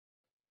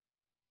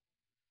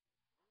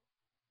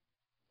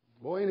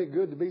Boy, ain't it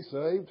good to be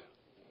saved.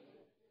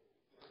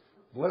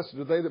 Blessed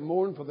are they that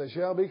mourn, for they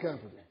shall be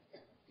comforted.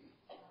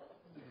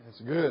 That's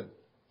good.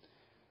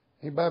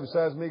 Anybody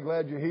besides me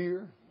glad you're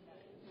here?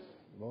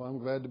 Well, I'm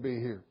glad to be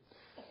here.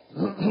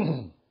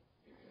 I'm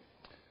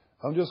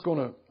not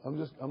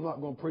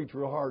going to preach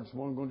real hard this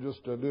morning. I'm going to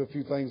just do a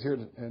few things here,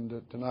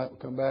 and tonight we'll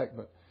come back.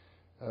 But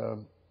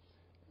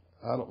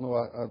I don't know.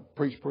 I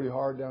preached pretty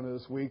hard down there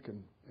this week,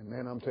 and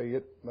man, I'm telling you,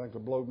 it like to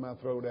blow my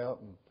throat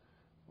out. And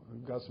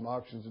we've got some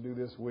auctions to do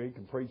this week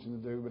and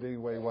preaching to do. But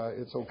anyway,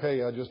 it's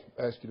okay. I just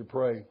ask you to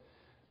pray.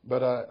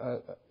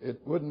 But it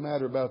wouldn't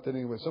matter about that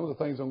anyway. Some of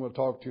the things I'm going to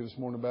talk to you this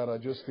morning about, I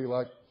just feel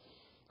like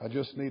I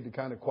just need to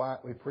kind of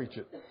quietly preach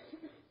it.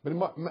 But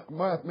in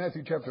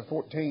Matthew chapter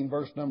 14,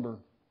 verse number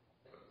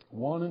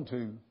 1 and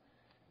 2,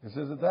 it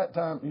says, at that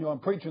time, I'm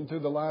preaching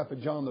through the life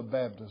of John the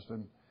Baptist,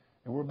 and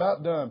we're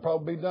about done,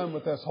 probably done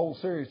with this whole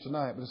series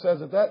tonight. But it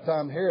says, at that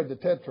time, Herod the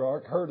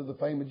Tetrarch heard of the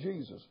fame of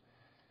Jesus,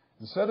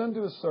 and said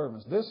unto his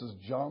servants, this is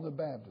John the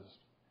Baptist.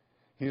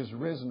 He is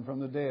risen from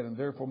the dead, and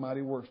therefore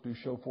mighty works do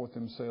show forth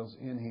themselves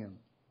in him.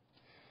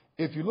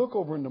 If you look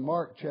over into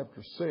Mark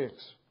chapter 6,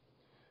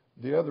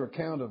 the other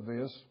account of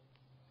this,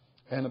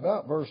 and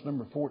about verse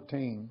number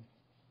 14,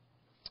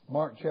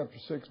 Mark chapter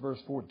 6, verse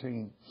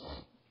 14,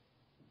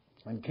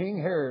 and King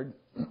Herod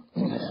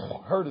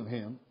heard of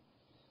him,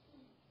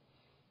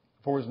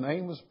 for his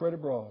name was spread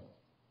abroad.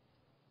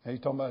 And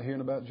he's talking about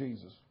hearing about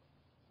Jesus.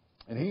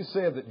 And he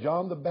said that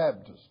John the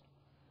Baptist,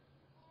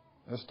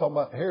 let's talk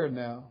about Herod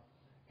now,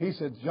 he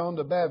said John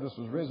the Baptist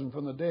was risen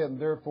from the dead, and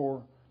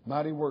therefore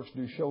mighty works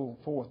do show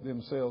forth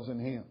themselves in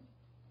him.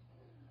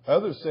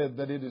 Others said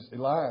that it is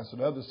Elias,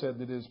 and others said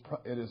that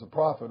it is a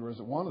prophet, or is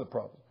it one of the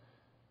prophets?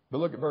 But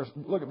look at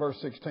verse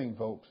 16,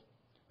 folks.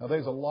 Now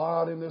there's a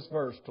lot in this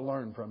verse to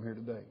learn from here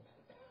today.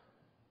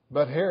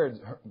 But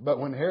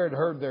when Herod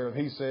heard thereof,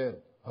 he said,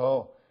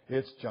 oh,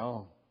 it's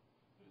John.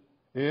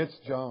 It's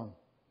John,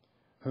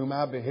 whom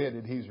I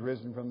beheaded. He's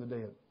risen from the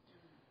dead.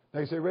 Now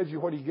you say, Reggie,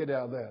 what do you get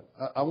out of that?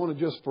 I want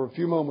to just, for a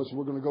few moments,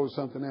 we're going to go to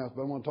something else,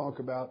 but I want to talk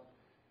about,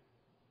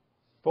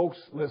 folks,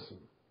 listen.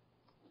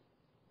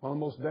 One of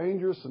the most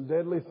dangerous and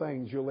deadly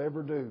things you'll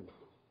ever do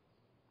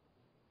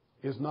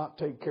is not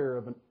take care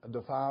of a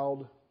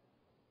defiled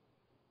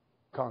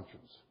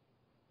conscience.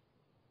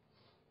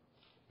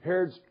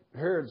 Herod's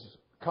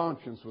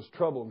conscience was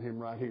troubling him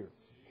right here.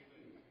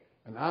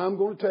 And I'm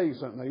going to tell you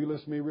something. Now, you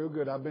listen to me real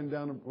good. I've been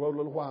down the road a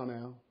little while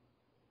now.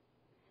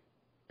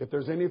 If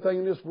there's anything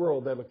in this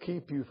world that will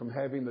keep you from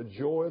having the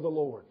joy of the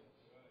Lord,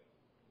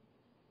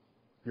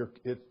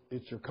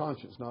 it's your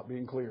conscience not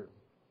being clear.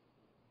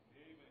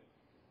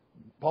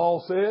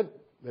 Paul said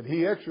that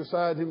he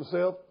exercised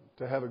himself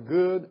to have a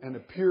good and a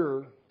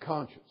pure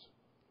conscience.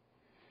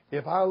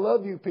 If I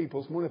love you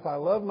people, if I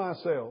love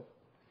myself,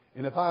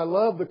 and if I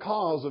love the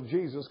cause of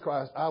Jesus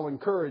Christ, I'll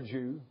encourage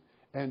you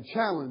and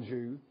challenge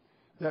you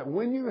that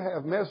when you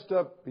have messed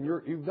up and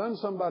you've done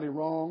somebody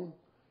wrong,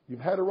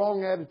 you've had a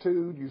wrong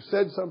attitude, you've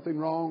said something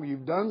wrong,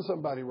 you've done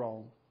somebody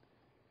wrong,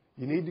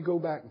 you need to go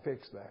back and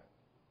fix that.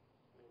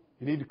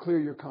 You need to clear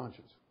your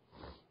conscience.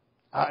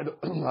 I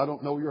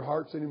don't know your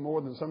hearts any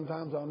more than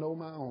sometimes I know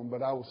my own,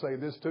 but I will say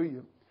this to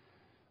you,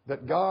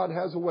 that God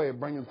has a way of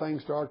bringing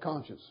things to our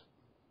conscience.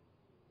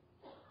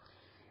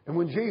 And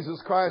when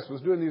Jesus Christ was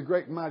doing these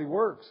great and mighty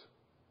works,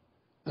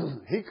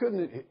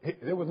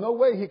 there was no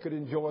way he could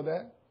enjoy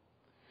that.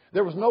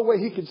 There was no way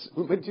he could.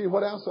 Let me tell you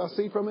what else I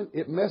see from it.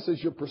 It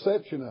messes your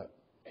perception up.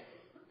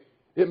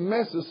 It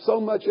messes so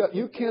much up.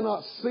 You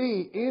cannot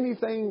see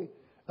anything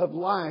of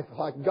life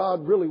like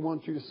God really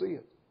wants you to see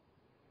it.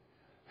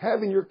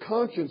 Having your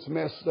conscience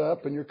messed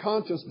up and your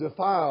conscience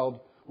defiled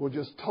will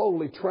just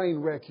totally train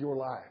wreck your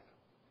life.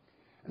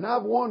 And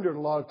I've wondered a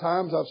lot of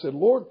times, I've said,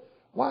 Lord,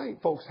 why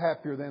ain't folks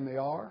happier than they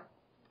are?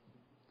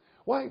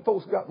 Why ain't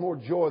folks got more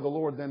joy of the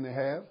Lord than they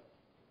have?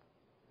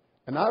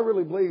 And I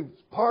really believe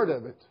part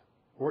of it,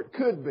 or it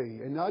could be,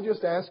 and I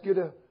just ask you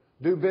to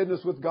do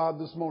business with God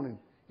this morning.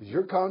 Is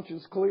your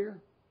conscience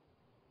clear?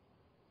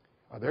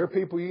 Are there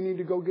people you need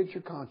to go get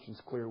your conscience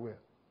clear with?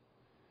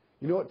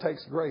 You know, it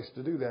takes grace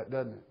to do that,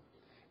 doesn't it?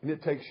 And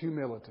it takes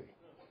humility.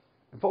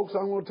 And folks,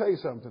 I'm going to tell you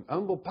something.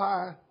 Humble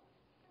pie,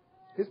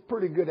 it's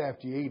pretty good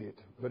after you eat it,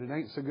 but it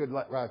ain't so good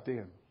right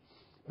then.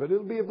 But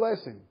it'll be a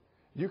blessing.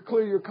 You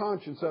clear your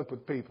conscience up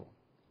with people.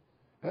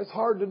 That's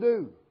hard to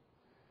do.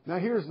 Now,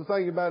 here's the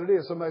thing about it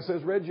is, somebody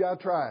says, Reggie, I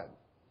tried.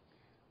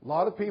 A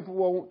lot of people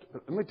won't.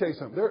 Let me tell you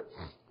something.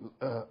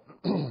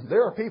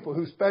 There are people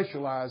who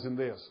specialize in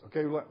this.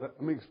 Okay,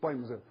 let me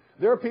explain this.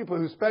 There are people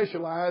who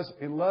specialize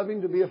in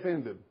loving to be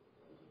offended.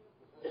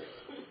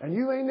 And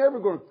you ain't never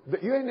going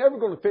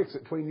to fix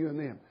it between you and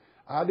them.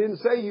 I didn't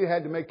say you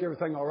had to make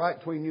everything all right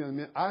between you and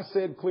them. I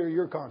said clear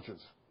your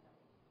conscience.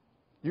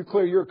 You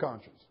clear your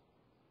conscience.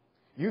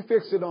 You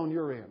fix it on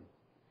your end.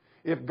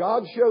 If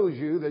God shows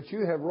you that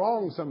you have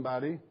wronged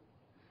somebody,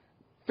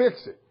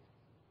 fix it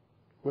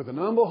with an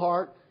humble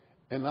heart.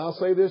 And I'll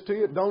say this to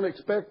you, don't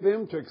expect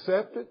them to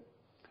accept it.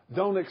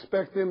 Don't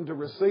expect them to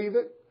receive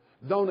it.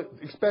 Don't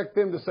expect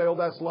them to say, oh,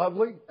 that's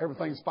lovely.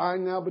 Everything's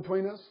fine now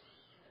between us.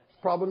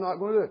 probably not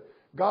going to do it.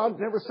 God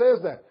never says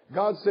that.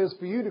 God says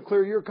for you to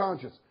clear your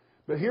conscience.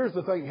 But here's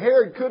the thing.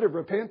 Herod could have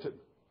repented.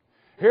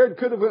 Herod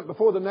could have went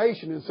before the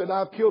nation and said,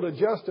 I've killed a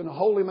just and a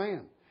holy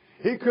man.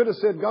 He could have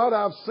said, God,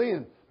 I've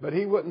sinned. But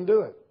he wouldn't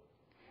do it.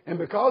 And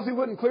because he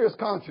wouldn't clear his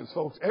conscience,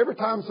 folks, every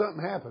time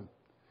something happened,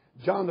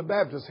 John the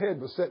Baptist's head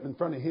was sitting in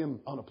front of him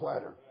on a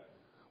platter.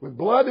 With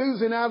blood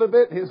oozing out of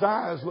it, his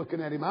eyes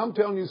looking at him. I'm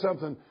telling you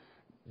something.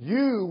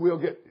 You will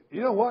get...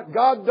 You know what?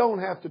 God don't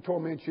have to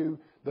torment you.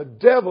 The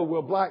devil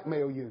will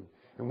blackmail you.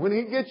 And when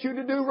he gets you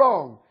to do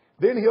wrong,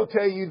 then he'll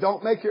tell you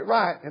don't make it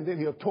right. And then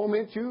he'll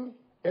torment you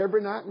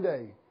every night and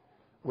day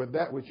with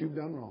that which you've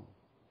done wrong.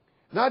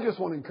 And I just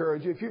want to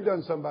encourage you, if you've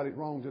done somebody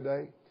wrong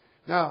today.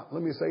 Now,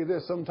 let me say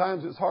this.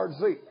 Sometimes it's hard to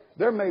see.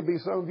 There may be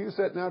some of you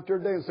sitting out there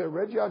today and say,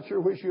 Reggie, I sure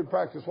wish you'd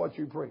practice what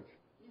you preach.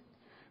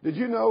 Did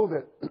you know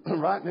that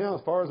right now,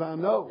 as far as I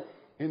know,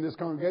 in this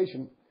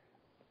congregation,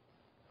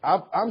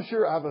 I'm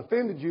sure I've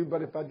offended you,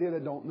 but if I did, I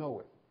don't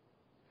know it.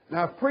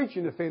 Now, if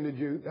preaching offended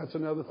you, that's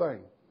another thing.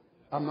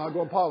 I'm not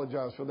going to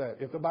apologize for that.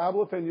 If the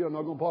Bible offended you, I'm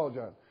not going to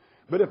apologize.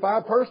 But if I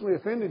personally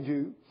offended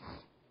you,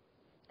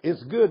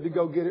 it's good to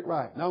go get it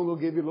right. Now, I'm going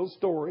to give you a little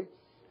story.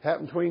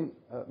 Happened between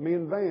me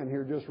and Van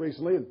here just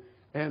recently,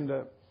 and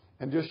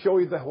just show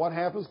you what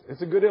happens.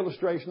 It's a good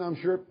illustration. I'm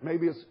sure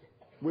maybe it's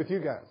with you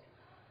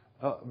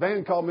guys.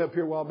 Van called me up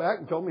here a while back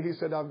and told me, he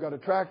said, I've got a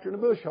tractor and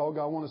a bush hog.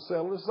 I want to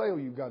sell at a sale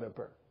you've got up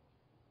there.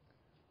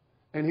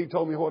 And he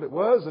told me what it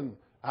was, and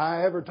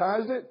I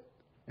advertised it.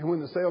 And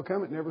when the sale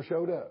came, it never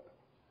showed up.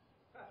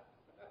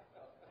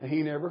 And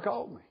he never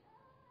called me.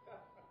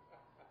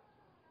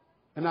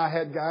 And I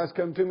had guys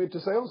come to me at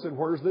the sale and said,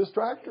 where's this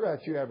tractor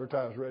at you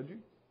advertised, Reggie?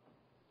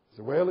 I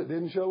said, well, it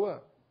didn't show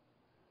up.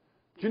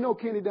 But you know,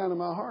 Kenny, down in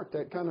my heart,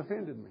 that kind of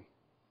offended me.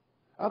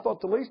 I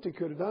thought the least he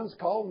could have done is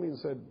called me and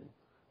said,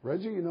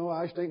 Reggie, you know,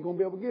 I just ain't going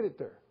to be able to get it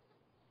there.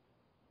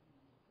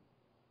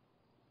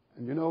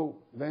 And you know,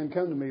 Van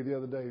came to me the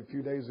other day, a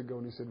few days ago,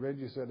 and he said,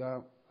 Reggie, said,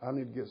 I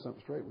need to get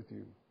something straight with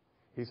you.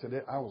 He said,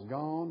 I was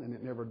gone, and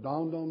it never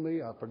dawned on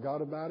me. I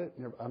forgot about it.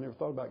 I never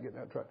thought about getting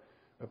that truck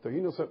up there.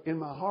 You know, so in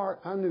my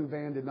heart, I knew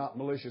Van did not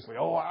maliciously,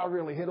 I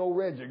really hit old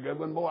Reggie good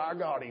one. Boy, I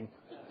got him.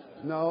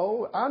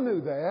 No, I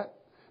knew that.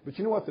 But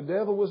you know what the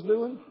devil was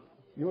doing?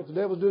 You know what the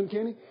devil was doing,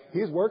 Kenny?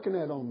 He's working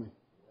that on me.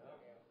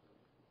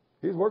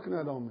 He's working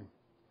that on me.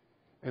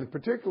 And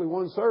particularly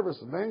one service,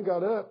 the man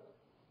got up,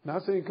 and I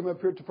seen him come up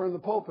here to the front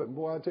of the pulpit, and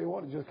boy, I tell you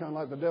what, it just kind of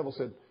like the devil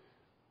said.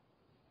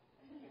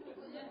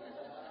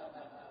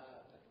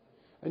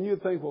 And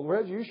you'd think, well,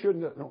 Reggie, you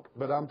shouldn't have. No.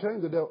 But I'm telling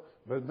you, the devil,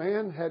 but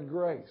man had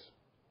grace.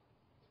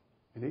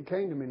 And he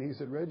came to me and he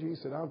said, Reggie, he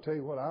said, I'll tell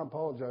you what, I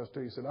apologize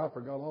to you. He said, I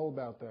forgot all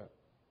about that.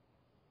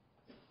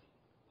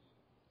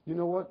 You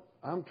know what?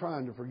 I'm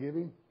trying to forgive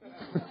him.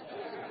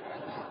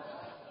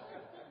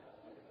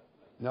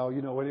 No,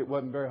 you know what? It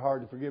wasn't very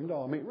hard to forgive him at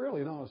all. I mean,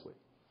 really and honestly.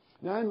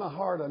 Now, in my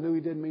heart, I knew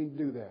he didn't mean to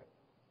do that.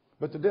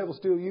 But the devil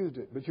still used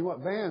it. But you know what?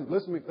 Van,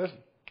 listen to me. Listen.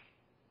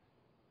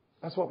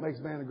 That's what makes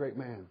Van a great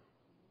man.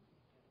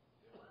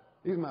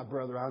 He's my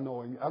brother. I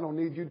know him. I don't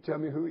need you to tell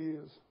me who he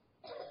is.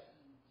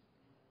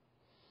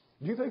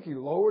 Do you think he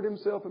lowered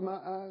himself in my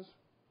eyes?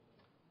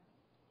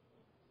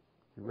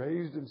 He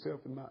raised himself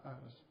in my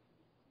eyes.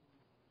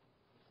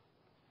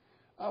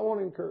 I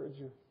want to encourage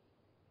you.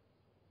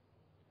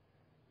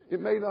 It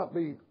may not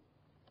be.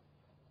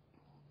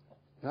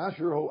 And I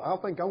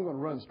think I'm going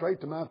to run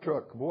straight to my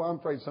truck. Boy, I'm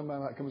afraid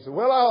somebody might come and say,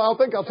 well, I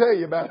think I'll tell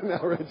you about it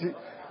now, Reggie.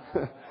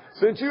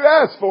 Since you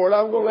asked for it,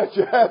 I'm going to let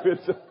you have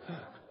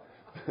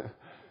it.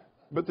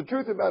 But the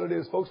truth about it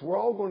is, folks, we're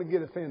all going to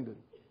get offended.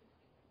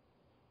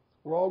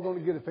 We're all going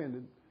to get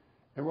offended.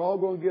 And we're all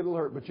going to get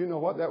alert. But you know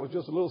what? That was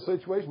just a little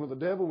situation where the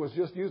devil was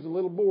just using a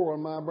little bore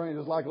on my brain.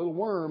 It's like a little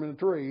worm in a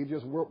tree,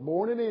 just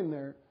boring it in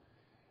there.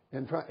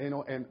 And try,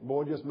 and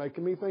boy, just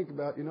making me think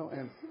about,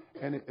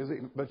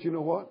 but you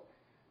know what?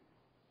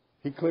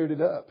 He cleared it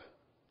up.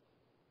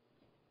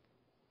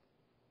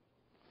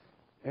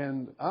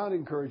 And I'd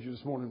encourage you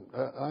this morning.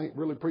 I ain't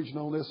really preaching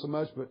on this so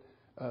much, but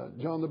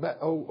John the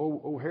Baptist,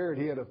 Herod,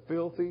 he had a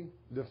filthy,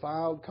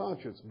 defiled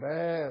conscience,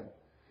 bad.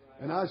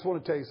 And I just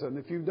want to tell you something.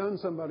 If you've done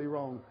somebody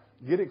wrong,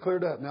 get it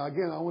cleared up. Now,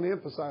 again, I want to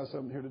emphasize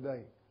something here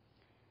today.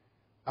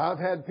 I've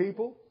had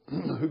people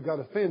who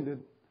got offended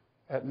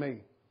at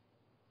me.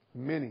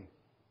 Many.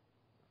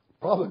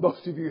 Probably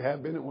most of you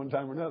have been at one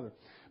time or another.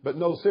 But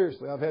no,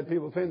 seriously, I've had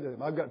people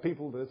offended. I've got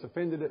people that's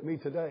offended at me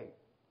today.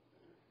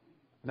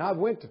 And I've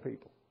went to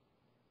people.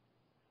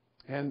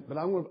 But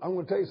I'm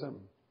going to tell you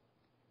something.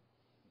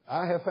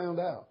 I have found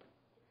out.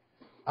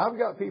 I've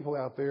got people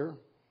out there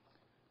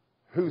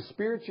whose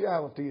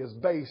spirituality is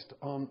based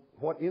on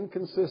what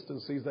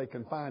inconsistencies they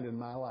can find in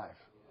my life.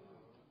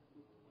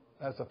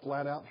 That's a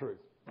flat-out truth.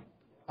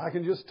 I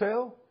can just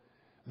tell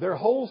their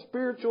whole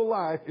spiritual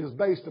life is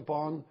based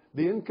upon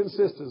the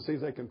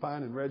inconsistencies they can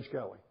find in Reg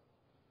Kelly.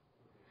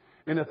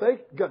 And if they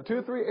got 2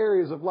 or 3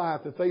 areas of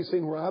life that they've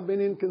seen where I've been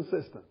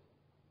inconsistent.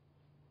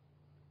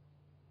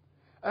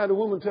 I had a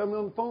woman tell me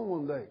on the phone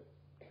one day.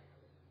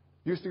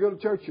 Used to go to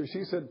church here.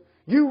 She said,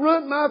 you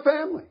ruined my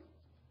family.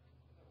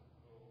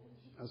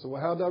 I said,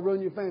 well, how did I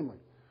ruin your family?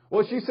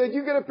 Well, she said,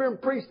 you get up here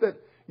and preach that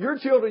your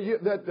children,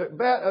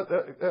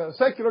 that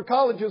secular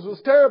colleges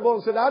was terrible,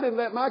 and said, I didn't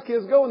let my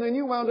kids go, and then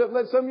you wound up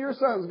letting some of your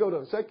sons go to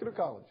a secular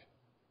college.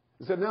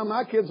 He said, now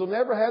my kids will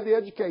never have the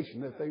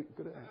education that they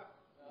could have had.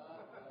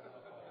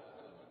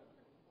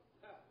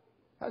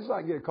 How does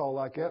I get a call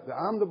like that? That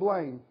I'm to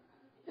blame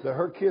that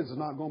her kids are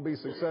not going to be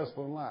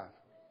successful in life.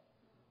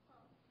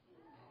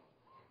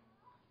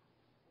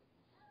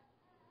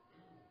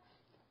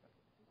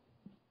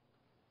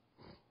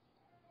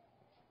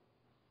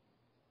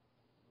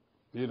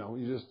 You know,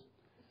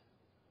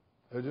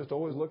 they're just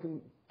always looking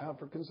out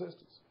for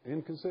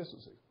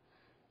inconsistency.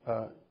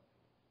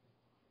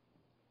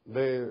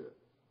 There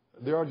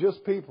are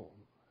just people.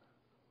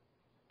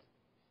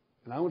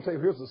 And I want to tell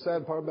you, here's the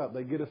sad part about it.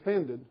 They get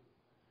offended,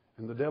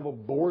 and the devil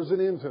bores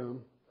it into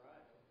them,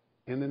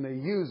 and then they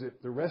use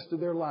it the rest of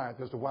their life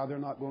as to why they're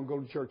not going to go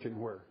to church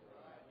anywhere.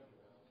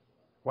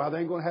 Why they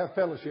ain't going to have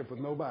fellowship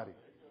with nobody.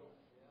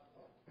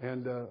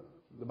 And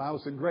the Bible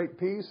said, great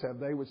peace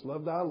have they which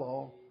love thy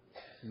law.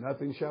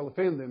 Nothing shall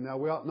offend them. Now,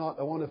 we ought not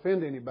I want to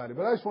offend anybody,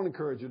 but I just want to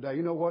encourage you today.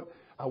 You know what?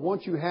 I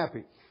want you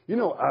happy. You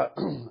know,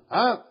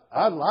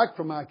 I'd like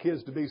for my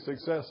kids to be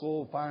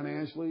successful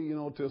financially, you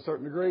know, to a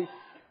certain degree.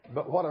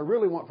 But what I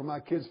really want for my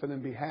kids for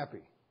them to be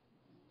happy.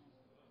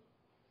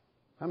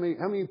 How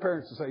many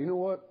parents will say, you know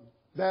what?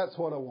 That's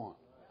what I want.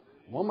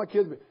 I want my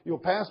kids to be, you know,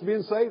 past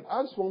being saved,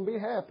 I just want to be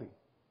happy.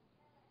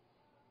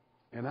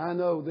 And I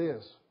know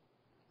this,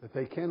 that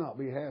they cannot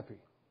be happy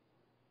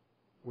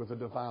with a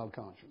defiled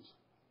conscience.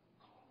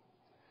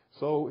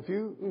 So if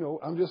you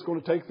know, I'm just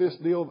going to take this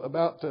deal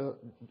about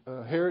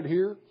Herod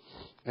here.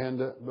 And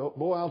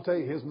boy, I'll tell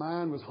you, his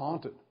mind was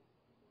haunted.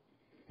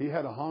 He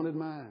had a haunted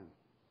mind.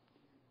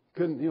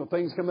 Couldn't, you know,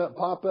 things come up,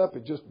 pop up.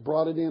 It just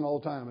brought it in all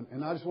the time.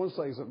 And I just want to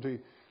say something to you.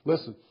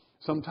 Listen,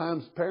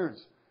 sometimes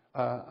parents,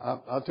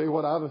 I'll tell you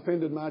what, I've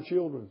offended my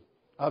children.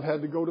 I've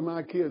had to go to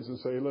my kids and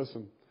say,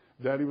 listen,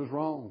 Daddy was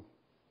wrong.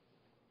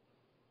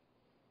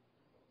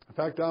 In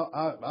fact,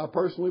 I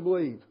personally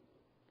believe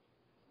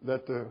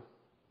that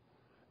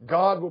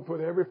God will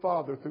put every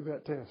father through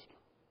that test.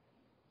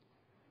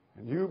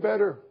 And you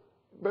better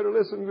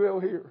listen well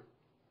here.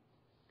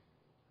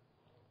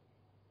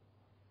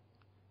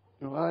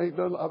 You know, I've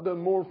done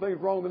more things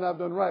wrong than I've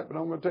done right, but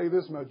I'm going to tell you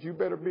this much. You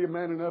better be a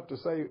man enough to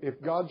say, if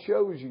God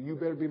shows you, you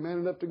better be man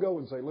enough to go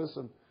and say,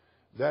 listen,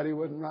 Daddy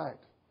wasn't right.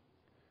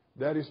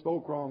 Daddy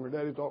spoke wrong or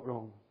Daddy talked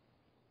wrong.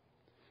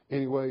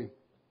 Anyway,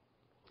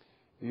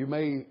 you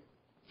may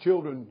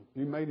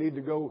need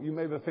to go, you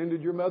may have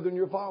offended your mother and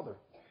your father.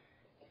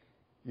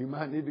 You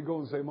might need to go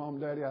and say,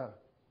 Mom, Daddy,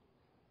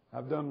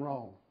 I've done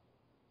wrong.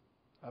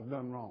 I've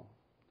done wrong.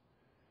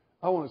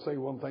 I want to say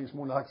one thing this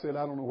morning. Like I said,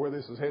 I don't know where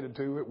this is headed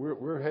to.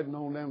 We're heading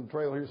on down the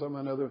trail here, some or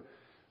another.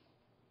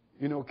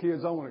 You know,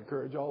 kids, I want to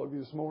encourage all of you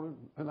this morning.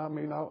 And I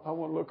mean, I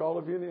want to look all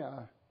of you in the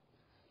eye.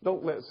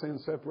 Don't let sin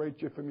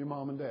separate you from your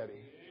mom and daddy.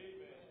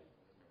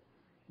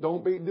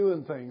 Don't be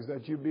doing things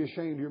that you'd be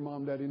ashamed of your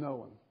mom and daddy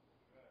knowing.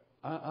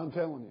 I'm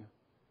telling you.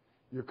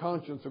 Your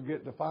conscience will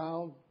get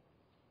defiled.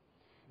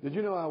 Did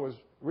you know I was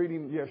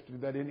reading yesterday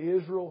that in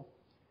Israel,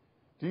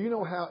 do you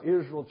know how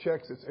Israel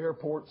checks its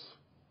airports?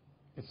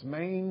 Its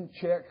main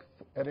check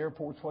at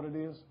airports, what it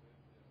is?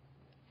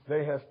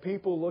 They have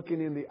people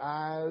looking in the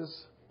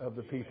eyes of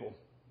the people.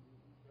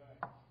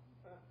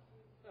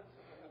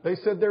 They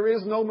said there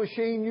is no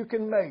machine you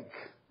can make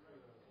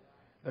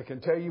that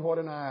can tell you what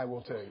an eye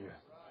will tell you.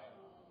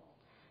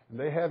 And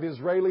they have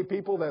Israeli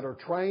people that are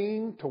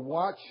trained to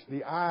watch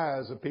the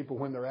eyes of people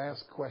when they're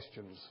asked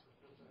questions.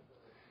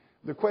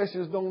 The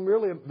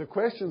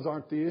questions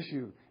aren't the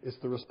issue. It's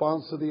the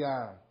response to the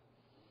eye.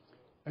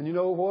 And you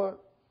know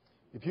what?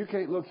 If you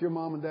can't look your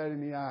mom and dad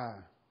in the eye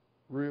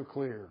real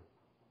clear,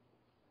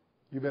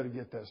 you better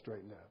get that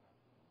straightened out.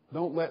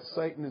 Don't let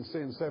Satan and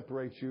sin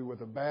separate you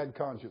with a bad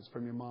conscience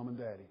from your mom and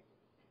daddy.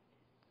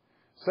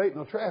 Satan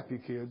will trap you,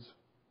 kids.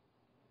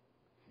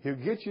 He'll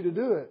get you to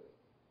do it.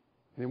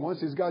 And then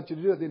once he's got you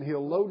to do it, then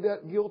he'll load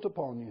that guilt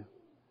upon you.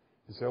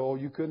 And say, oh,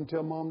 you couldn't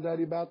tell mom and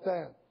daddy about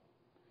that.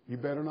 You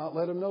better not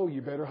let them know.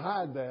 You better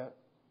hide that.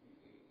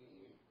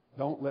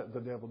 Don't let the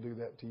devil do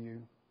that to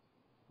you.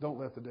 Don't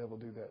let the devil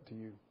do that to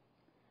you.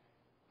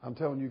 I'm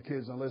telling you,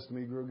 kids, now listen to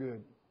me real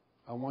good.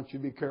 I want you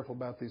to be careful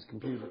about these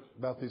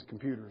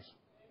computers.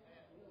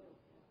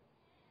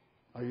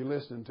 Are you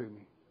listening to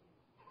me?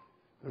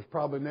 There's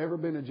probably never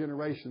been a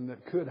generation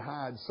that could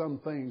hide some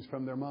things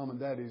from their mom and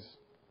daddies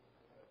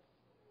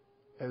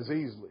as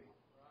easily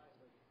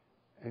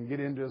and get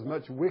into as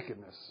much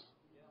wickedness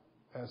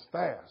as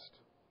fast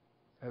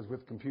as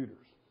with computers.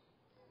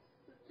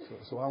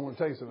 So I want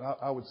to tell you something.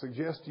 I would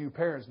suggest to you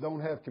parents,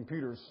 don't have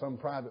computers some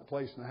private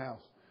place in the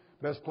house.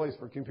 Best place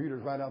for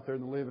computers right out there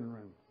in the living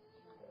room.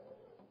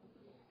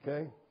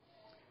 Okay?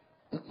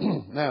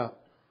 Now,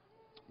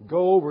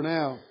 go over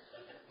now.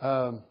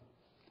 Turn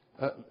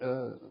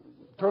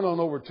on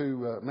over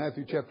to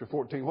Matthew chapter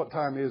 14. What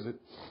time is it?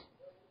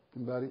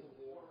 Anybody?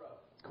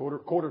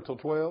 Quarter till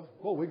 12.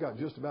 Well, we got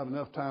just about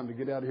enough time to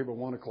get out of here by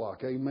 1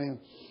 o'clock. Amen.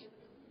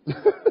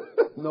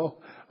 No,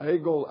 I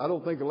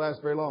don't think it'll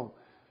last very long.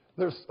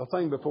 There's a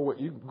thing before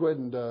you go ahead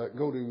and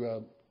go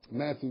to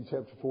Matthew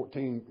chapter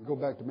 14. Go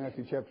back to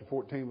Matthew chapter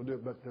 14. We'll do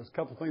it. But there's a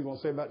couple of things I want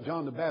to say about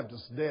John the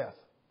Baptist's death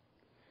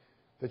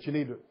that you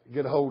need to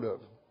get a hold of.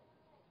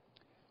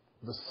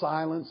 The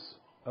silence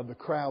of the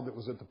crowd that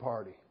was at the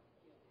party.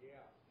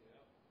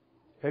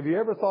 Have you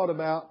ever thought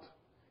about,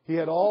 he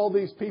had all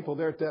these people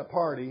there at that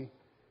party.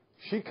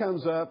 She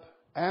comes up,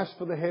 asks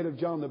for the head of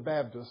John the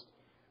Baptist.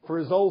 For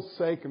his oath's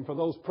sake and for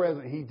those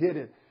present, he did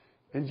it.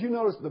 And you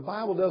notice the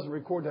Bible doesn't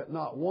record that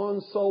not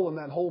one soul in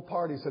that whole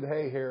party said,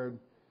 hey, Herod,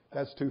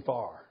 that's too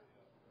far.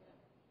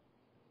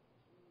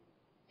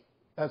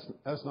 That's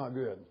not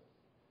good.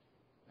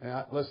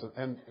 And listen,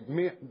 and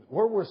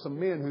where were some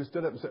men who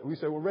stood up and said, we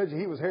said, well, Reggie,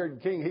 he was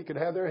Herod king. He could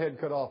have their head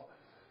cut off.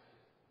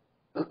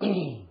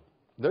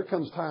 There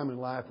comes time in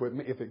life where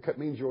if it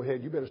means your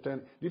head, you better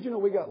stand. Did you know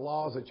we got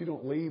laws that you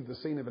don't leave the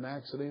scene of an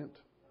accident?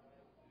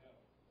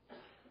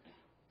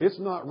 It's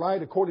not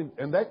right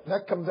and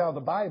that comes out of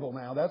the Bible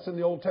now. That's in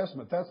the Old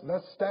Testament. That's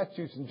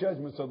statutes and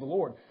judgments of the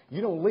Lord.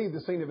 You don't leave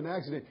the scene of an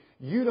accident.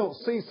 You don't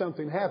see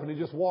something happen and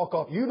just walk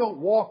off. You don't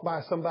walk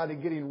by somebody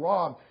getting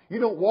robbed. You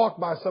don't walk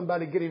by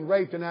somebody getting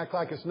raped and act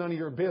like it's none of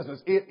your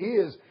business.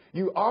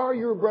 You are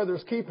your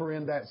brother's keeper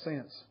in that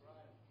sense.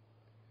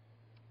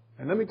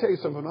 And let me tell you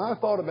something. When I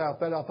thought about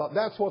that, I thought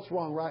that's what's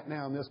wrong right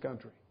now in this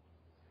country.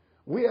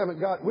 We've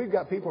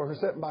got people who are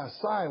sitting by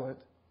silent.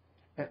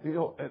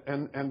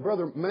 And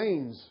Brother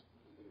Maines,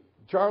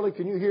 Charlie,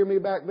 can you hear me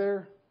back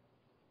there?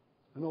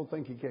 I don't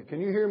think he can.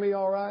 Can you hear me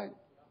all right?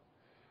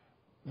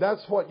 I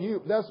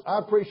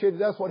appreciate it.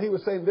 That's what he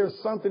was saying. There's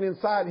something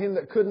inside him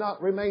that could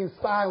not remain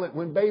silent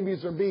when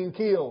babies are being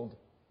killed.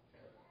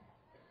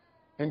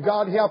 And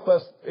God help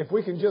us if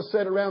we can just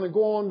sit around and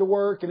go on to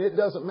work and it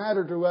doesn't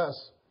matter to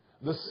us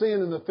the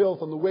sin and the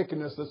filth and the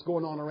wickedness that's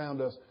going on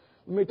around us.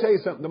 Let me tell you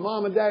something. The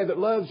mom and daddy that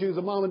loves you is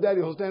the mom and daddy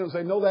who'll stand and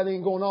say, no, that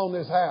ain't going on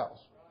in this house.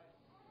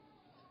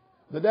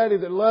 The daddy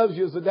that loves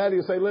you is the daddy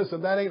who say,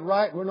 listen, that ain't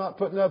right. We're not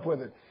putting up with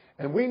it.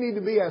 And we need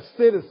to be as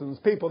citizens,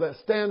 people that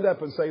stand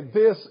up and say,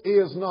 this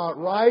is not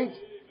right.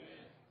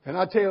 And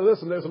I tell you,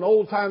 listen, there's an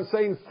old time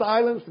saying,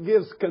 silence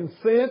gives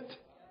consent.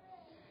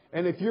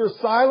 And if you're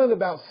silent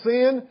about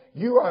sin,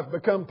 you have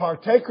become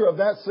partaker of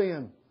that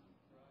sin.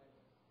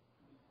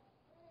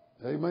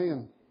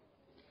 Amen.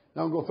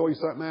 Now I'm going to throw you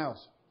something else.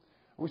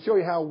 I'm going to show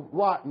you how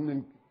rotten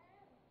and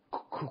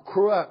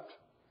corrupt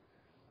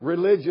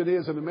religion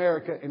is in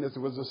America, and it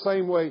was the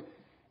same way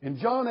in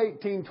John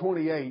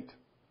 18:28.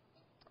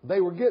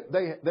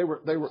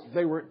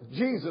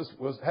 Jesus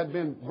had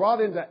been brought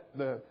into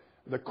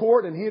the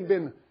court, and he had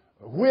been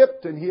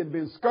whipped, and he had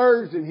been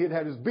scourged, and he had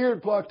had his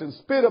beard plucked and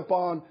spit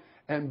upon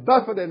and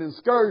buffeted and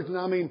scourged. And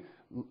I mean,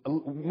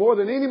 more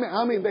than any man.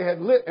 I mean, they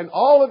had lit and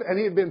all of it, and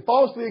he had been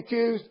falsely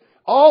accused.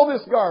 All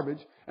this garbage.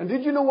 And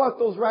did you know what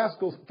those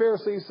rascals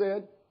Pharisees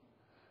said?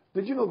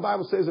 Did you know the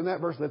Bible says in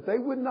that verse that they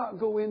would not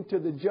go into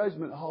the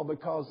judgment hall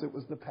because it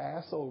was the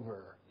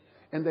Passover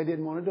and they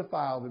didn't want to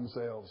defile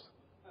themselves?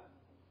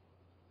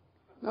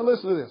 Now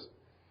listen to this.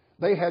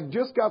 They had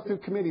just got through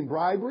committing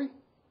bribery.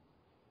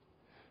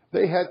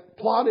 They had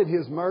plotted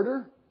his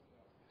murder.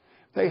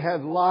 They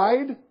had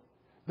lied.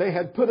 They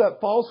had put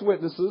up false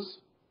witnesses.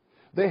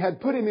 They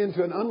had put him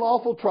into an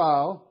unlawful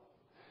trial.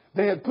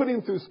 They had put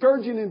him through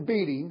scourging and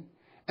beating.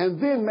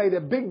 And then made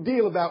a big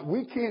deal about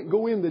we can't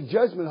go in the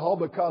judgment hall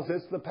because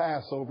it's the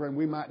Passover and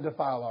we might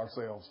defile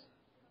ourselves.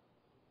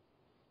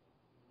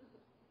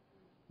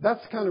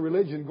 That's the kind of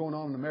religion going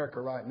on in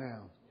America right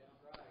now.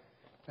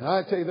 And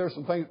I tell you, there's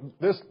some things.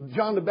 This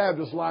John the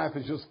Baptist's life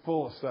is just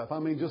full of stuff. I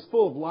mean, just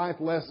full of life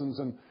lessons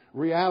and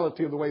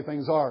reality of the way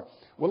things are.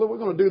 Well, we're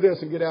going to do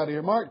this and get out of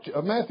here.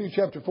 Matthew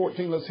chapter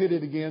 14, let's hit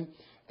it again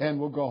and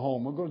we'll go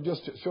home. We're going to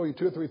just show you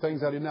 2 or 3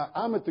 things out of here. Now,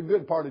 I'm at the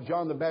good part of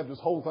John the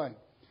Baptist's whole thing.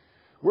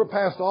 We're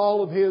past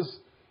all of his,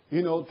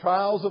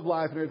 trials of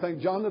life and everything.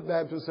 John the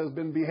Baptist has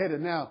been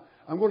beheaded. Now,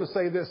 I'm going to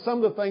say this.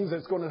 Some of the things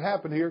that's going to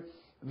happen here,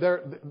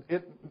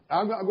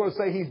 I'm not going to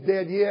say he's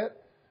dead yet,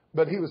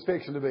 but he was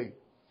fixing to be.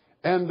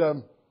 And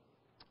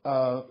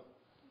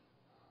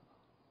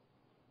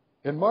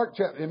in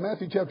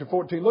Matthew chapter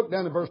 14, look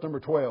down at verse number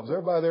 12. Is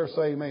everybody there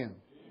say amen? Amen.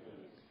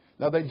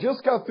 Now, they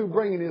just got through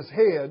bringing his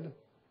head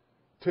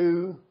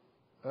to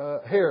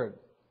Herod.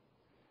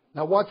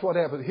 Now, watch what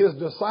happened. His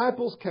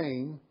disciples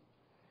came,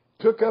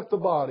 took up the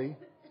body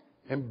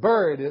and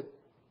buried it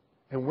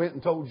and went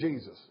and told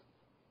Jesus.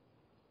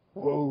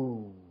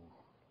 Whoa.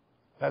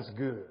 That's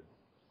good.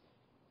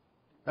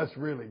 That's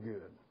really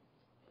good.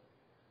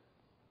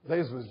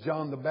 These was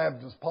John the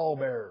Baptist's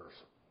pallbearers.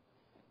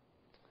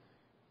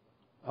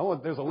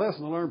 There's a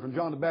lesson to learn from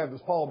John the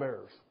Baptist's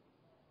pallbearers.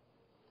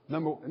 I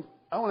want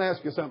to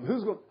ask you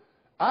something.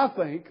 I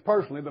think,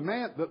 personally,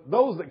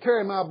 those that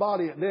carry my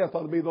body at death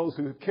ought to be those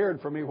who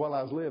cared for me while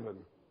I was living.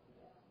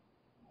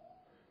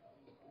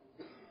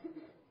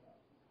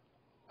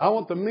 I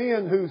want the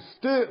men who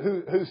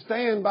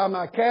stand by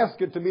my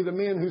casket to be the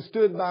men who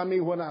stood by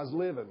me when I was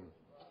living.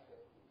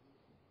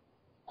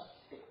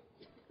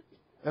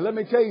 And let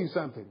me tell you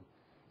something.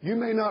 You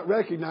may not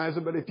recognize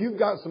it, but if you've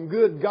got some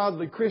good,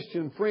 godly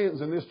Christian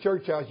friends in this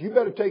church house, you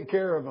better take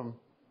care of them.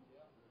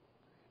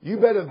 You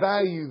better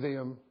value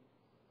them.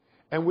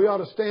 And we ought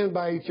to stand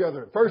by each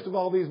other. First of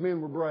all, these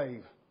men were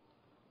brave.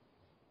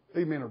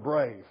 These men are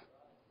brave.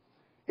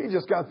 He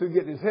just got through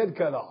getting his head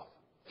cut off.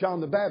 John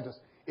the Baptist.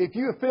 If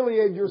you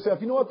affiliated yourself,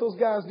 you know what those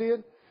guys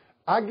did?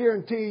 I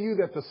guarantee you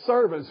that the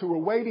servants who were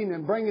waiting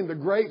and bringing the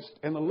grapes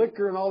and the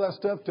liquor and all that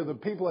stuff to the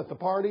people at the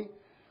party,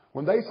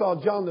 when they saw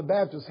John the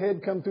Baptist's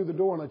head come through the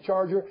door on a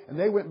charger and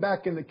they went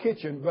back in the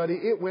kitchen, buddy,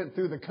 it went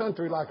through the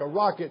country like a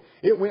rocket.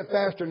 It went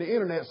faster than the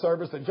internet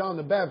service that John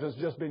the Baptist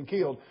has just been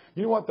killed.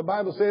 You know what the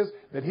Bible says?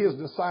 That his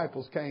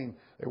disciples came.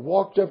 They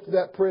walked up to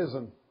that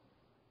prison.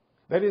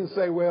 They didn't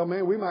say, well,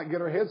 man, we might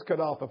get our heads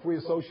cut off if we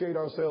associate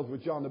ourselves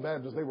with John the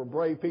Baptist. They were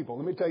brave people.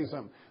 Let me tell you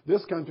something.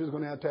 This country is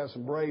going to have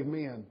some brave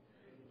men.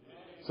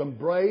 Some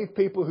brave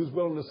people who's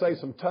willing to say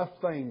some tough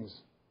things.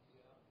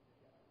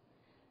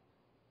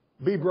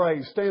 Be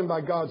brave. Stand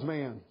by God's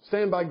man.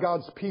 Stand by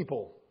God's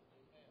people.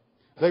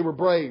 They were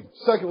brave.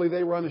 Secondly,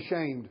 they were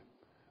unashamed.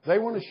 They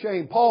weren't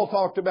ashamed. Paul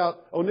talked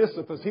about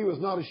Onesiphorus. He was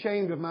not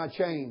ashamed of my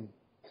chain.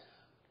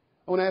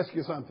 I want to ask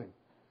you something.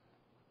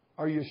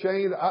 Are you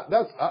ashamed?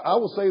 I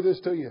will say this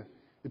to you.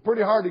 It's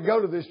pretty hard to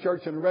go to this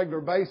church on a regular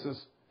basis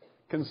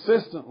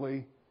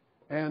consistently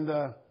and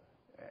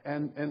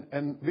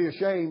be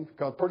ashamed,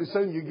 because pretty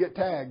soon you get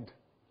tagged.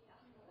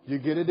 You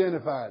get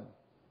identified.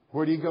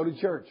 Where do you go to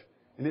church?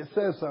 And it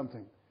says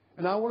something.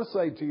 And I want to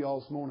say to you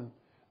all this morning,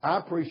 I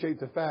appreciate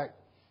the fact,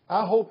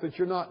 I hope that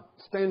you're not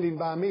standing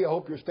by me. I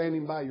hope you're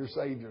standing by your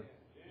Savior.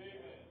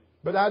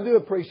 But I do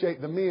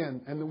appreciate the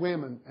men and the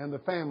women and the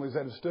families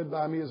that have stood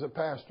by me as a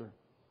pastor.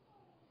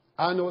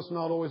 I know it's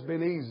not always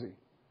been easy,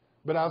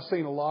 but I've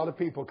seen a lot of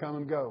people come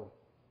and go.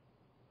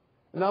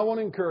 And I want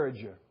to encourage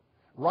you.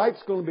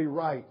 Right's going to be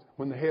right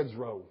when the heads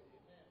roll.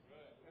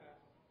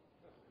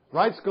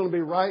 Right's going to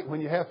be right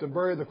when you have to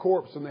bury the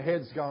corpse and the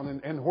head's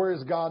gone. And where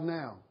is God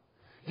now?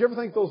 Do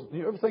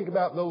you ever think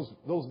about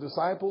those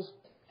disciples?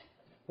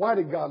 Why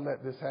did God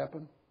let this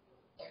happen?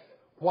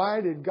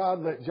 Why did God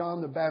let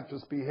John the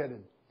Baptist be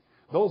beheaded?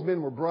 Those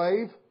men were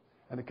brave.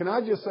 And can I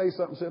just say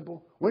something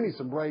simple? We need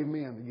some brave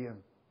men again.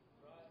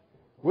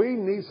 We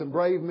need some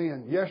brave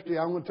men. Yesterday,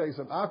 I'm going to tell you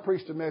something. I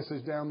preached a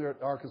message down there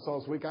at Arkansas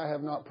this week. I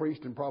have not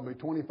preached in probably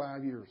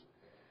 25 years.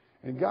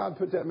 And God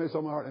put that message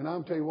on my heart. And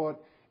I'm telling you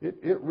what,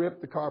 it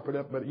ripped the carpet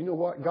up. But you know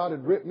what? God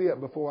had ripped me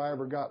up before I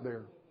ever got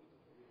there.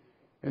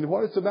 And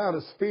what it's about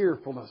is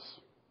fearfulness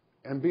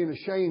and being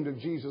ashamed of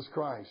Jesus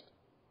Christ.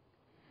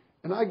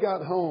 And I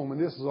got home,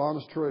 and this is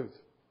honest truth.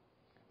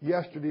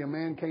 Yesterday, a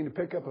man came to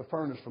pick up a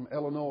furnace from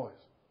Illinois.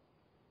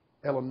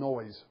 And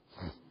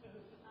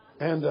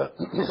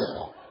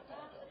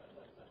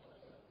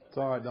it's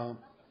all right, Don.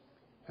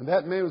 And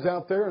that man was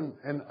out there,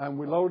 and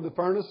we lowered the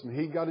furnace, and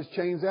he got his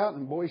chains out,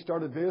 and boy, he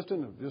started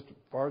visiting. Just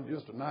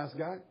a nice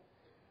guy.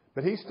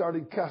 But he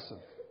started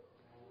cussing.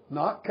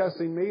 Not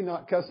cussing me,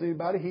 not cussing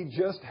anybody. He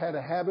just had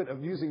a habit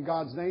of using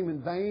God's name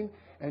in vain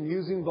and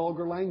using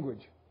vulgar language.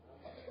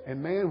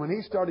 And man, when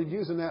he started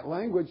using that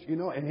language,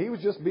 and he was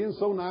just being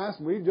so nice,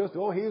 and he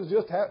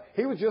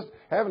was just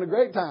having a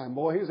great time.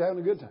 Boy, he was having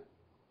a good time.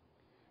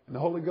 And the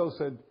Holy Ghost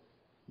said,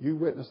 "You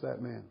witness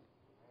that man.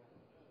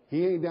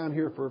 He ain't down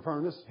here for a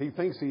furnace. He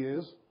thinks he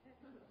is.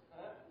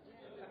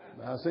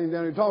 I seen him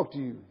down here talk to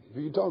you.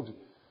 Who you talk to?"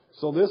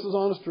 So this is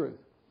honest truth.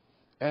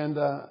 And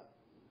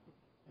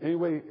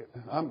anyway,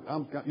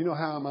 I'm you know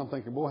how I'm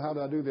thinking, boy, how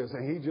did I do this?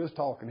 And he's just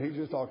talking,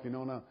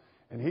 now.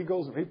 And he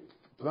goes,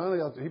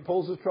 he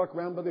pulls his truck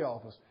around by the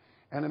office,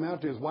 and I'm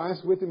out there. His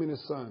wife's with him and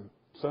his son.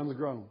 Son's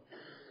grown,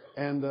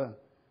 and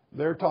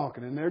they're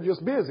talking, and they're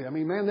just busy. I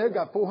mean, man, they've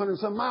got 400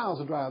 some miles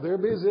to drive. They're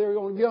busy. They're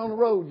going to get on the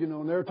road,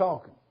 and they're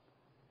talking.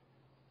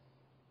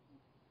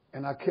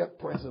 And I kept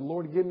pressing,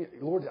 Lord, give me,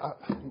 Lord.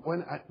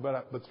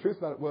 But the truth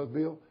about it was,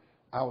 Bill,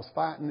 I was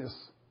fighting this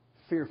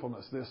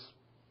fearfulness, this,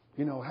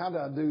 how do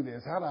I do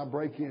this? How do I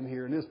break in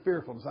here? And this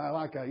fearfulness,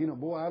 I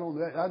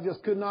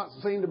just could not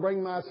seem to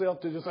bring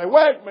myself to just say,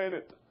 wait a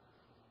minute.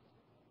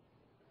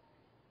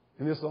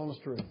 And this is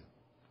honest truth.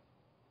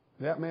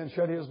 That man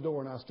shut his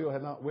door, and I still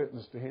had not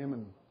witnessed to him.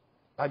 And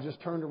I just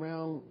turned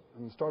around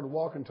and started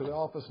walking to the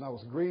office, and I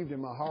was grieved in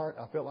my heart.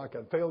 I felt like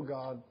I'd failed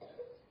God.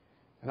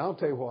 And I'll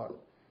tell you what.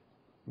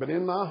 But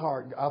in my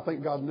heart, I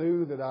think God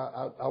knew that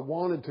I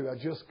wanted to. I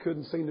just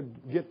couldn't seem to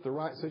get the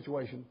right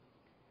situation.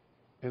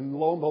 And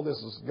lo and behold, this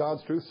is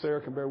God's truth. Sarah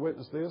can bear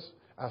witness to this.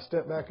 I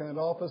stepped back in that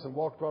office and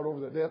walked right over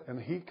to the desk, and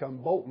he come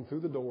bolting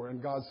through the door,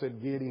 and God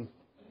said, "Get him."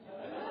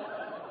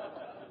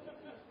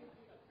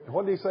 And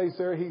what did he say,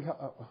 Sarah? He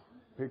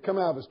come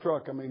out of his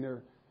truck. I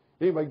mean,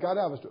 anyway, got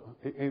out of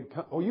his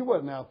truck. Oh, you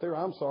wasn't out there.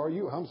 I'm sorry.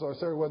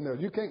 Sarah wasn't there.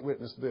 You can't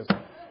witness this.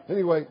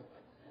 Anyway,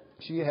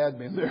 she had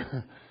been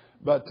there.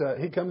 But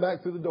he come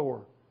back through the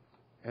door.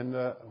 And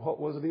what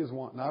was it he was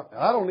wanting?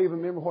 I don't even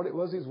remember what it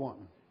was he was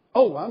wanting.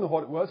 Oh, I know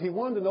what it was. He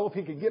wanted to know if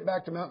he could get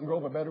back to Mountain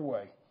Grove a better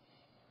way.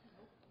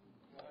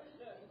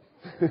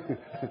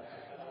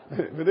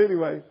 But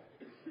anyway,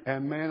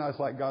 and man, I was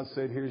like, God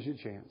said, here's your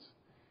chance.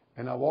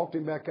 And I walked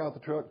him back out the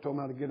truck, told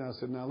him how to get in. I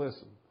said, now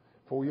listen,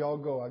 before y'all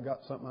go, I got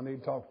something I need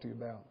to talk to you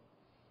about.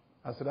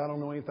 I said, I don't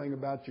know anything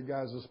about you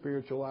guys'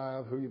 spiritual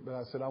life, but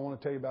I said, I want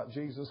to tell you about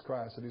Jesus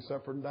Christ, that He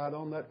suffered and died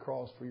on that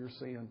cross for your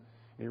sin. And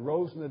He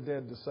rose from the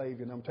dead to save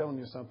you. And I'm telling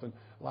you something,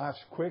 life's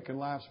quick and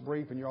life's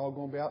brief, and you're all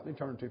going to be out in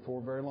eternity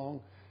for very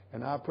long.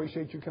 And I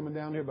appreciate you coming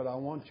down here, but I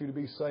want you to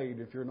be saved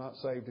if you're not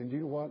saved. And do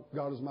you know what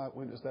God is my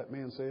witness that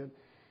man said?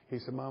 He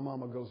said, my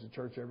mama goes to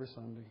church every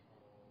Sunday.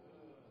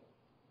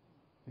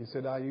 He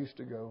said, I used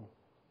to go.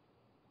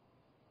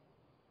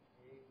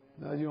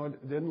 Now, you know,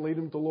 it didn't lead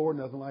him to the Lord,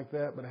 nothing like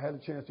that, but I had a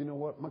chance. You know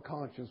what? My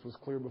conscience was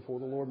clear before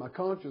the Lord. My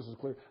conscience was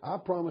clear. I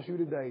promise you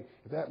today,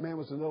 if that man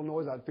was in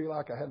Illinois, I'd feel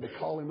like I had to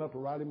call him up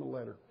and write him a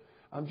letter.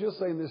 I'm just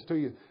saying this to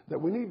you,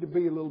 that we need to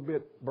be a little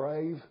bit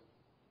brave.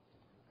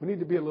 We need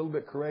to be a little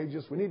bit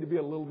courageous. We need to be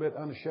a little bit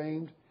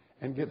unashamed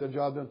and get the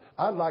job done.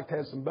 I'd like to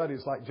have some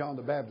buddies like John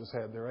the Baptist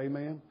had there,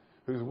 amen,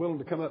 who's willing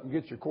to come up and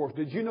get your course.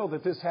 Did you know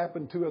that this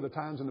happened 2 other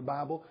times in the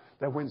Bible?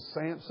 That when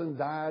Samson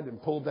died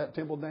and pulled that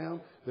temple down,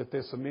 that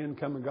there's some men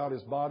come and got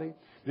his body?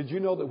 Did you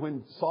know that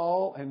when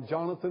Saul and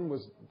Jonathan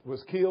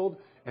was killed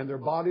and their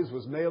bodies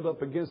was nailed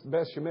up against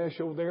Beth-Shemesh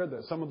over there,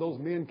 that some of those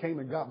men came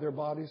and got their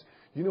bodies?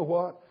 You know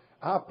what?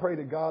 I pray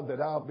to God that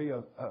I'll be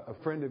a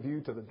friend of you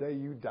to the day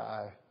you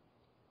die.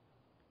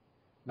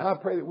 Now I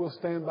pray that we'll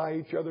stand by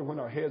each other when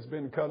our head's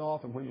been cut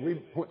off and when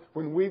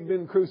we've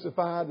been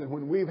crucified and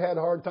when we've had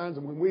hard times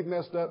and when we've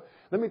messed up.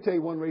 Let me tell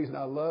you one reason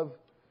I love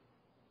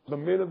the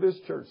men of this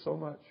church so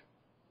much.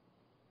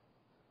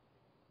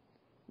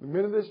 The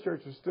men of this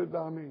church have stood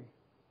by me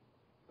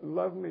and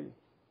loved me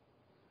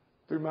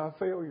through my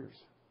failures,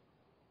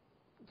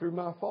 through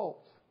my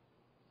faults.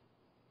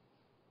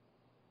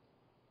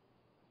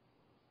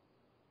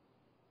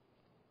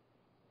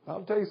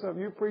 I'll tell you something,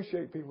 you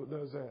appreciate people that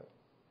does that.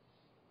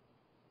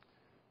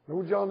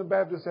 Remember John the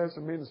Baptist had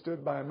some men that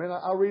stood by him. Man,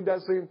 I'll read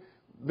that scene.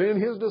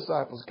 Then his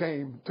disciples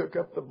came, took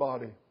up the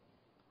body.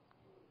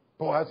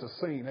 Boy, that's a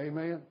scene,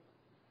 amen.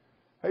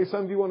 Hey,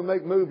 some of you want to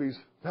make movies.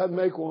 I'd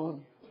make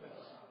one.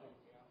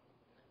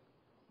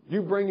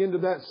 You bring into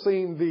that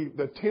scene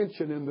the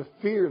tension and the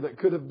fear that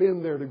could have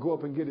been there to go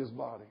up and get his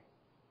body.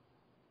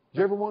 Did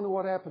you ever wonder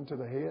what happened to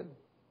the head?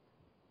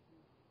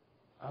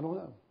 I don't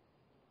know.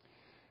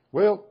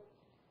 Well,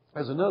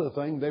 as another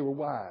thing, they were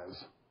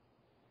wise.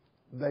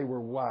 They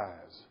were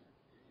wise.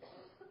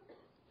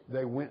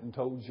 They went and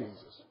told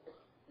Jesus.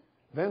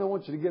 Then I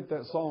want you to get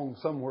that song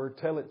somewhere,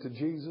 Tell It to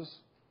Jesus.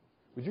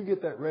 Would you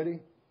get that ready?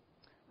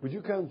 Would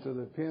you come to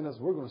the pianist?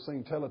 We're going to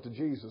sing Tell It to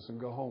Jesus and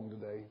go home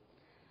today.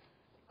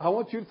 I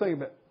want you to think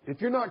about it.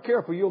 If you're not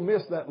careful, you'll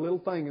miss that little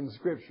thing in the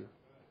Scripture.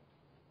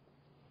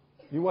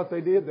 You know what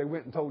they did? They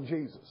went and told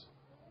Jesus.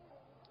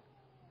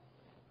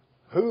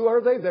 Who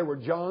are they? They were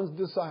John's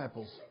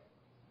disciples.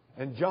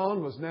 And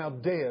John was now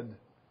dead.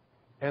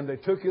 And they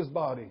took his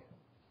body.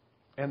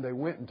 And they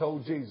went and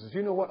told Jesus.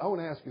 You know what? I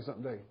want to ask you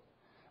something today.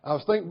 I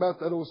was thinking about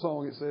that old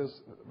song. It says,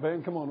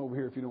 Van, come on over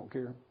here if you don't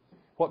care.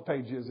 What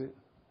page is it?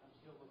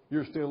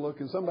 You're still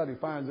looking. Somebody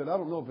finds it. I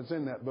don't know if it's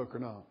in that book or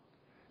not.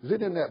 Is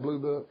it in that blue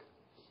book?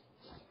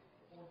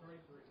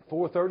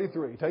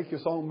 433. Take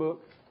your song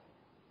book.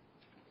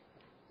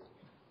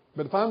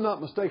 But if I'm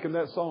not mistaken,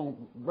 that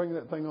song, bring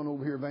that thing on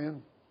over here,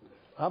 Van.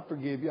 I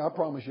forgive you. I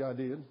promise you I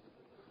did.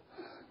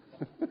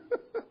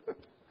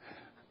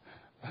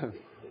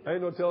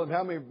 Ain't no telling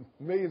how many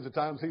millions of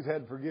times he's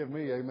had to forgive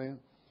me, amen.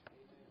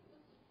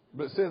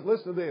 But it says,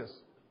 listen to this.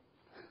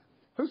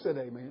 Who said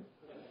amen?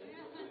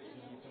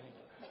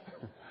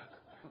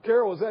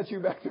 Carol, was that you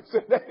back there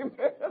said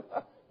amen?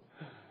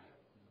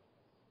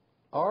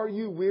 Are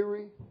you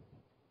weary?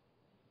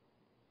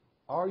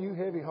 Are you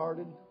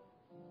heavy-hearted?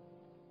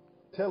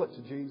 Tell it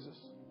to Jesus.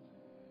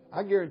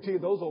 I guarantee you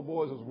those old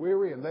boys was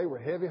weary and they were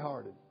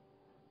heavy-hearted.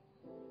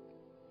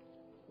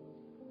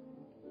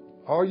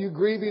 Are you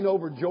grieving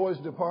over joys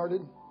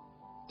departed?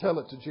 Tell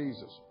it to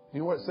Jesus. You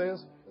know what it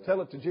says? Tell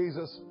it to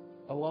Jesus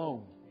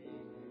alone.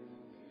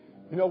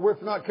 You know, if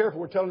we're not careful,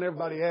 we're telling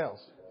everybody else.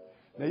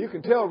 Now, you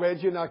can tell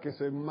Reggie, and I can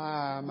say,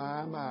 my,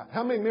 my, my.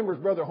 How many members,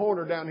 Brother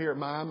Horner, down here,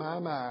 my,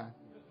 my.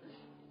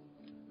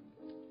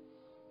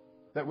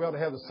 That we ought to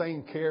have the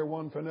same care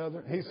one for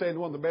another. He said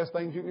one of the best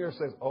things you can hear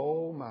says,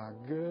 oh, my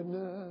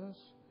goodness,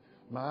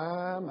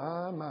 my,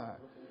 my.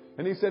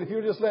 And he said, if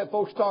you just let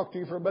folks talk to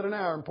you for about an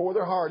hour and pour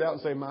their heart out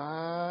and say,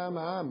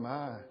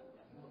 my.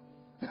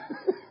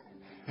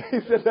 He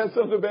said, that's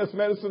some of the best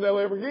medicine they'll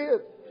ever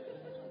get.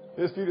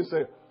 Just for you to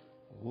say,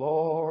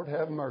 Lord,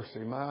 have mercy,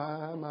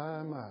 my.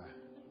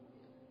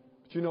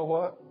 But you know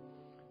what?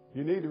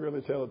 You need to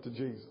really tell it to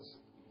Jesus.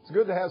 It's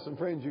good to have some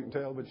friends you can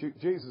tell, but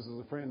Jesus is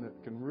a friend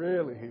that can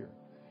really hear.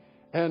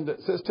 And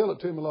it says, tell it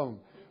to Him alone.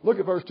 Look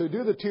at verse 2.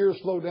 Do the tears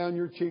flow down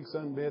your cheeks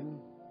unbidden?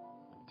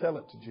 Tell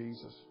it to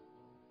Jesus.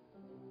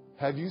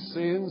 Have you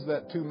sins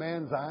that to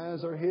man's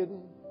eyes are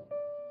hidden?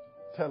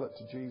 Tell it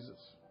to Jesus.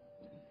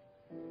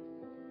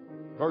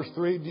 Verse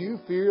 3. Do you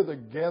fear the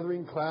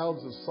gathering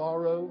clouds of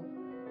sorrow?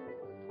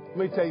 Let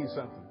me tell you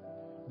something.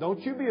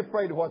 Don't you be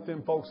afraid of what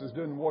them folks is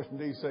doing in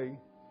Washington, D.C.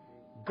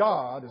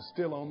 God is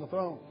still on the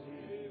throne.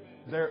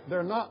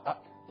 They're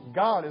not.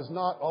 God is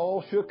not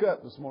all shook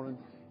up this morning.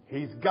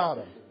 He's got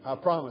them. I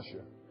promise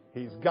you.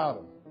 He's got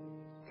them.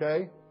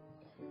 Okay?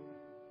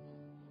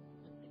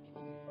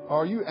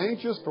 Are you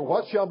anxious for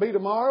what shall be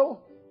tomorrow?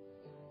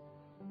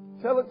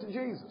 Tell it to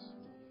Jesus.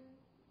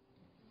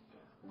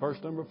 Verse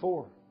number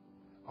 4.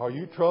 Are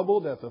you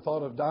troubled at the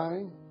thought of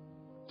dying?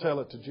 Tell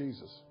it to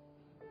Jesus.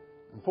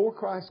 And for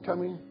Christ's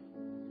coming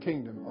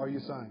kingdom, are you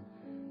saying?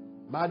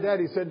 My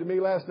daddy said to me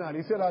last night,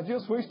 he said, I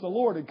just wish the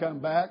Lord had come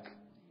back.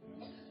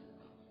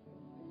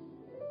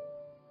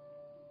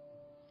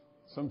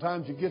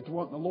 Sometimes you get to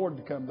wanting the Lord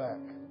to come back.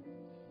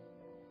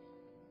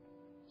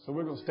 So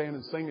we're going to stand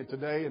and sing it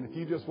today. And if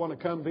you just want to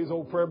come to these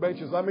old prayer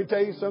benches, let me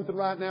tell you something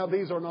right now.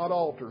 These are not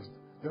altars.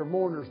 They're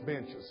mourners'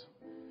 benches.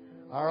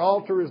 Our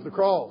altar is the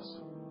cross.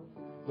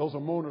 Those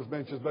are mourners'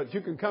 benches. But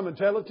you can come and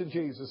tell it to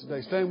Jesus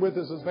today. Stand with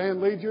us as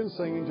band leads you in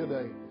singing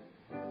today.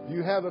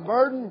 You have a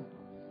burden.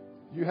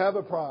 You have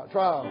a trial.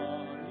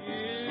 Are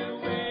you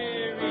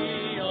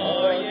weary?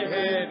 Are you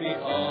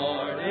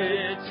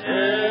heavy-hearted?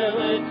 Tell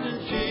it to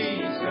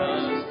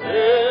Jesus.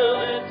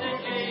 Tell it to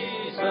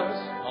Jesus.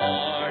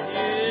 Are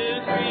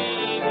you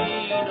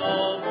grieving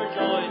over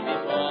joy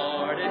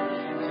departed?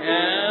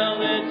 Tell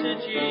it to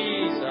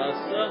Jesus,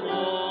 the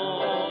Lord.